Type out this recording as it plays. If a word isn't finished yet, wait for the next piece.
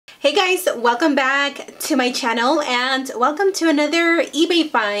Hey guys, welcome back to my channel and welcome to another eBay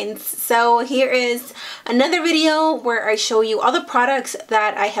finds. So here is another video where I show you all the products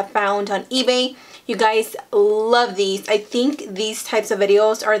that I have found on eBay. You guys love these. I think these types of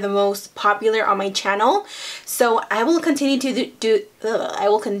videos are the most popular on my channel. So I will continue to do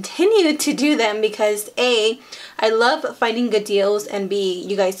them because A, I love finding good deals, and B,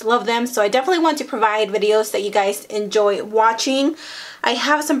 you guys love them. So I definitely want to provide videos that you guys enjoy watching. I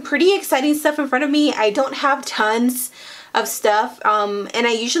have some pretty exciting stuff in front of me. I don't have tons of stuff and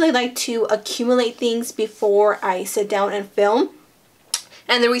I usually like to accumulate things before I sit down and film.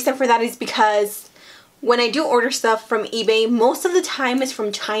 And the reason for that is because when I do order stuff from eBay, most of the time it's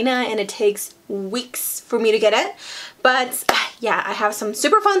from China and it takes weeks for me to get it. But yeah, I have some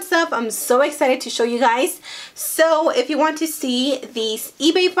super fun stuff. I'm so excited to show you guys. So if you want to see these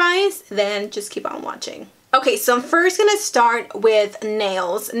eBay finds, then just keep on watching. Okay, so I'm first gonna start with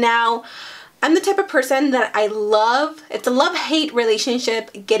nails. Now, I'm the type of person that it's a love-hate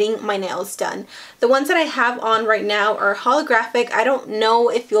relationship getting my nails done. The ones that I have on right now are holographic. I don't know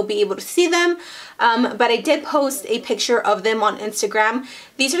if you'll be able to see them, but I did post a picture of them on Instagram.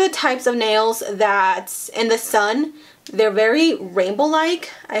 These are the types of nails that in the sun, they're very rainbow-like.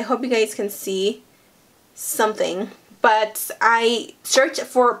 I hope you guys can see something. But I searched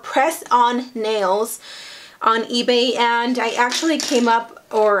for press-on nails on eBay and I actually came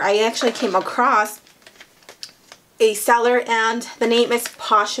across a seller and the name is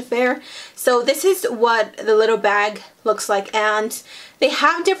Posh Affair. So this is what the little bag looks like, and they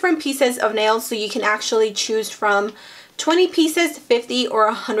have different pieces of nails, so you can actually choose from 20 pieces, 50 or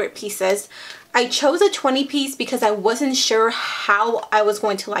 100 pieces. I chose a 20 piece because I wasn't sure how I was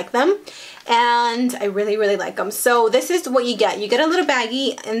going to like them, and I really like them. So this is what you get. You get a little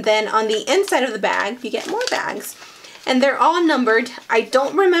baggie, and then on the inside of the bag you get more bags, and they're all numbered. I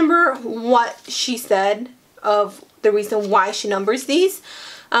don't remember what she said of the reason why she numbers these.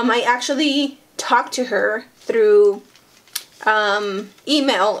 I actually talked to her through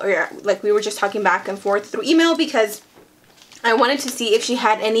email, or like we were just talking back and forth through email, because I wanted to see if she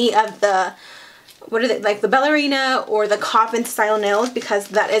had any of the, what are they, like the ballerina or the coffin style nails, because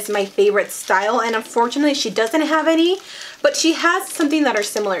that is my favorite style, and unfortunately she doesn't have any, but she has something that are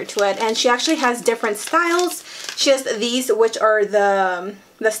similar to it, and she actually has different styles. She has these, which are the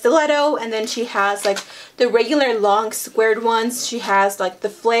stiletto, and then she has like the regular long squared ones. She has like the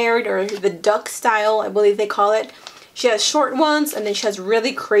flared or the duck style, I believe they call it. She has short ones, and then she has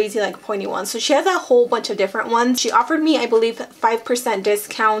really crazy like pointy ones. So she has a whole bunch of different ones. She offered me, I believe, 5%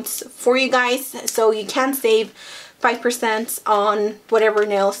 discounts for you guys, so you can save 5% on whatever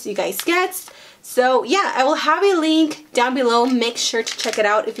nails you guys get. So yeah, I will have a link down below. Make sure to check it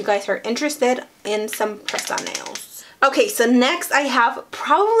out if you guys are interested in some press-on nails. Okay, so next I have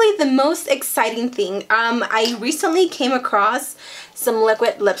probably the most exciting thing. I recently came across some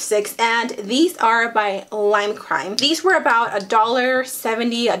liquid lipsticks, and these are by Lime Crime. These were about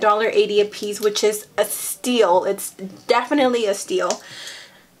 $1.70, $1.80 a piece, which is a steal. It's definitely a steal.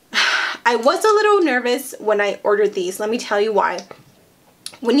 I was a little nervous when I ordered these. Let me tell you why.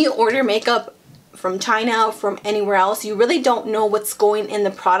 When you order makeup from China or from anywhere else, you really don't know what's going in the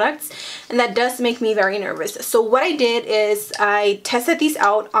products, and that does make me very nervous. So what I did is I tested these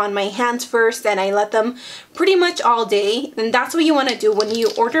out on my hands first, and I let them pretty much all day. And that's what you want to do when you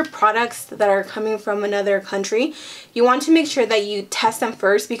order products that are coming from another country. You want to make sure that you test them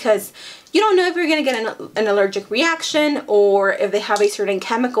first, because you don't know if you're going to get an allergic reaction, or if they have a certain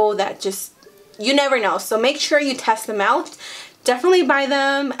chemical that just, you never know. So make sure you test them out. Definitely buy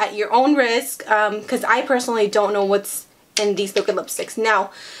them at your own risk, because I personally don't know what's in these liquid lipsticks.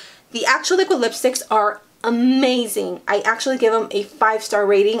 Now, the actual liquid lipsticks are amazing. I actually give them a 5-star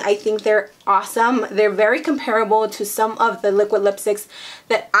rating. I think they're awesome. They're very comparable to some of the liquid lipsticks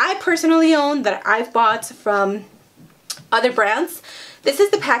that I personally own, that I've bought from other brands. This is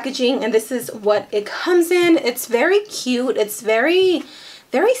the packaging, and this is what it comes in. It's very cute. It's very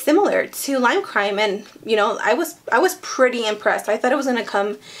similar to Lime Crime, and you know, I was pretty impressed. I thought it was gonna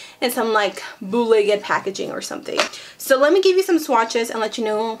come in some like bootlegged packaging or something. So let me give you some swatches and let you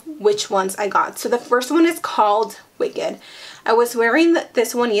know which ones I got. So the first one is called Wicked. I was wearing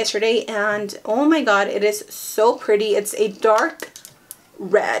this one yesterday, and oh my god, it is so pretty. It's a dark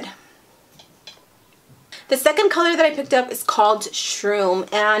red. The second color that I picked up is called Shroom,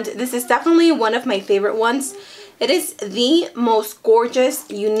 and this is definitely one of my favorite ones. It is the most gorgeous,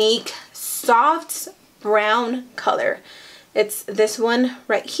 unique, soft brown color. It's this one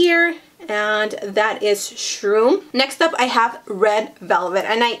right here, and that is Shroom. Next up I have Red Velvet,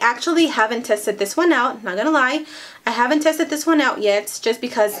 and I actually haven't tested this one out, not gonna lie. I haven't tested this one out yet just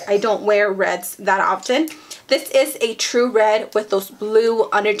because I don't wear reds that often. This is a true red with those blue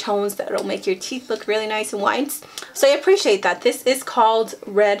undertones that will make your teeth look really nice and white. So I appreciate that. This is called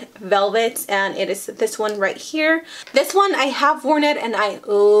Red Velvet, and it is this one right here. This one, I have worn it and I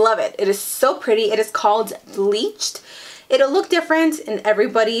love it. It is so pretty. It is called Bleached. It'll look different in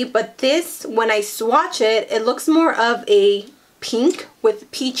everybody, but this, when I swatch it, it looks more of a pink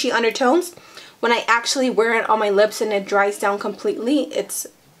with peachy undertones. When I actually wear it on my lips and it dries down completely, it's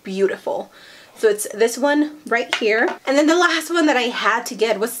beautiful. So it's this one right here. And then the last one that I had to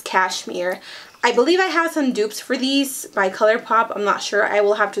get was Cashmere. I believe I have some dupes for these by ColourPop. I'm not sure. I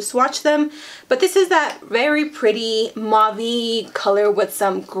will have to swatch them. But this is that very pretty mauve color with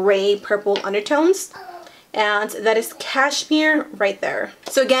some gray purple undertones. And that is Cashmere right there.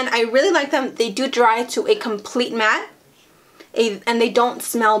 So again, I really like them. They do dry to a complete matte. And they don't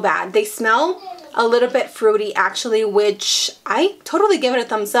smell bad. They smell a little bit fruity actually, which I totally give it a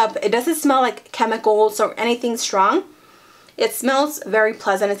thumbs up. It doesn't smell like chemicals or anything strong. It smells very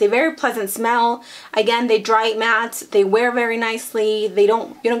pleasant. It's a very pleasant smell. Again, they dry matte. They wear very nicely. You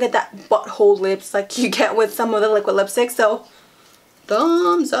don't get that butthole lips like you get with some of the liquid lipsticks. So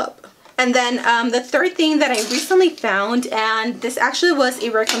thumbs up. And then the third thing that I recently found, and this actually was a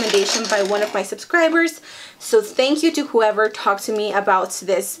recommendation by one of my subscribers, so thank you to whoever talked to me about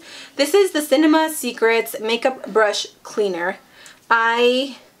this. This is the Cinema Secrets Makeup Brush Cleaner.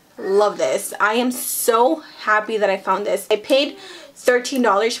 I love this. I am so happy that I found this. I paid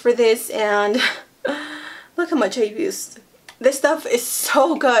 $13 for this, and look how much I've used. This stuff is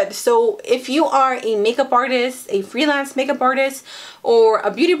so good. So if you are a makeup artist, a freelance makeup artist, or a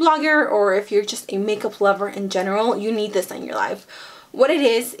beauty blogger, or if you're just a makeup lover in general, you need this in your life. What it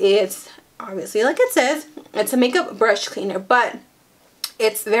is, it's obviously, like it says, it's a makeup brush cleaner, but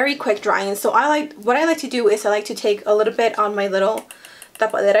it's very quick drying. So what I like to do is I like to take a little bit on my little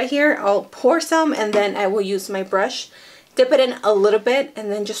tapadera here. I'll pour some, and then I will use my brush, dip it in a little bit,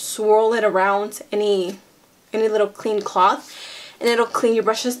 and then just swirl it around any little clean cloth, and it'll clean your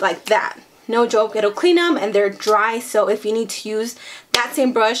brushes like that. No joke, it'll clean them and they're dry. So if you need to use that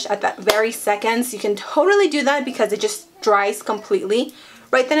same brush at that very seconds, you can totally do that because it just dries completely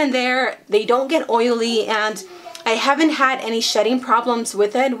right then and there. They don't get oily, and I haven't had any shedding problems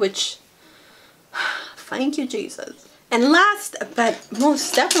with it, which thank you Jesus. And last but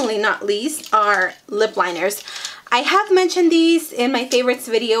most definitely not least are lip liners. I have mentioned these in my favorites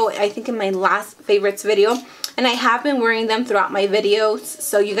video, I think in my last favorites video, and I have been wearing them throughout my videos,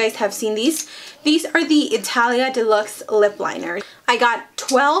 so you guys have seen these. These are the Italia Deluxe lip liners. I got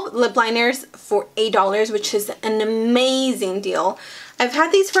 12 lip liners for $8, which is an amazing deal. I've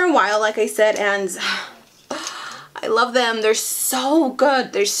had these for a while, like I said, and I love them. They're so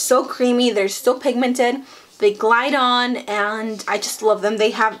good. They're so creamy. They're so pigmented. They glide on, and I just love them.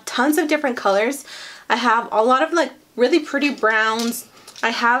 They have tons of different colors. I have a lot of like really pretty browns. I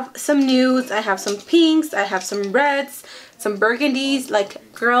have some nudes. I have some pinks. I have some reds, some burgundies.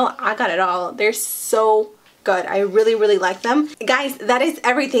 Like, girl, I got it all. They're so good. I really, really like them. Guys, that is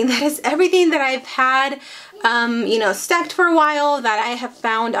everything. That is everything that I've had, you know, stacked for a while that I have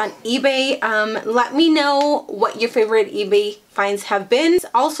found on eBay. Let me know what your favorite eBay finds have been.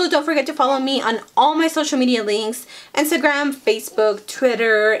 Also, don't forget to follow me on all my social media links: Instagram, Facebook,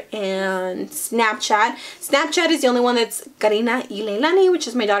 Twitter, and Snapchat. Snapchat is the only one that's Karina y Leilani, which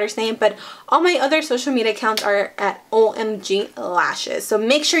is my daughter's name, but all my other social media accounts are at OMG Lashes. So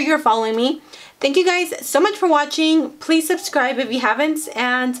make sure you're following me. Thank you guys so much for watching. Please subscribe if you haven't,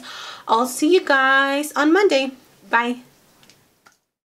 and I'll see you guys on Monday. Bye.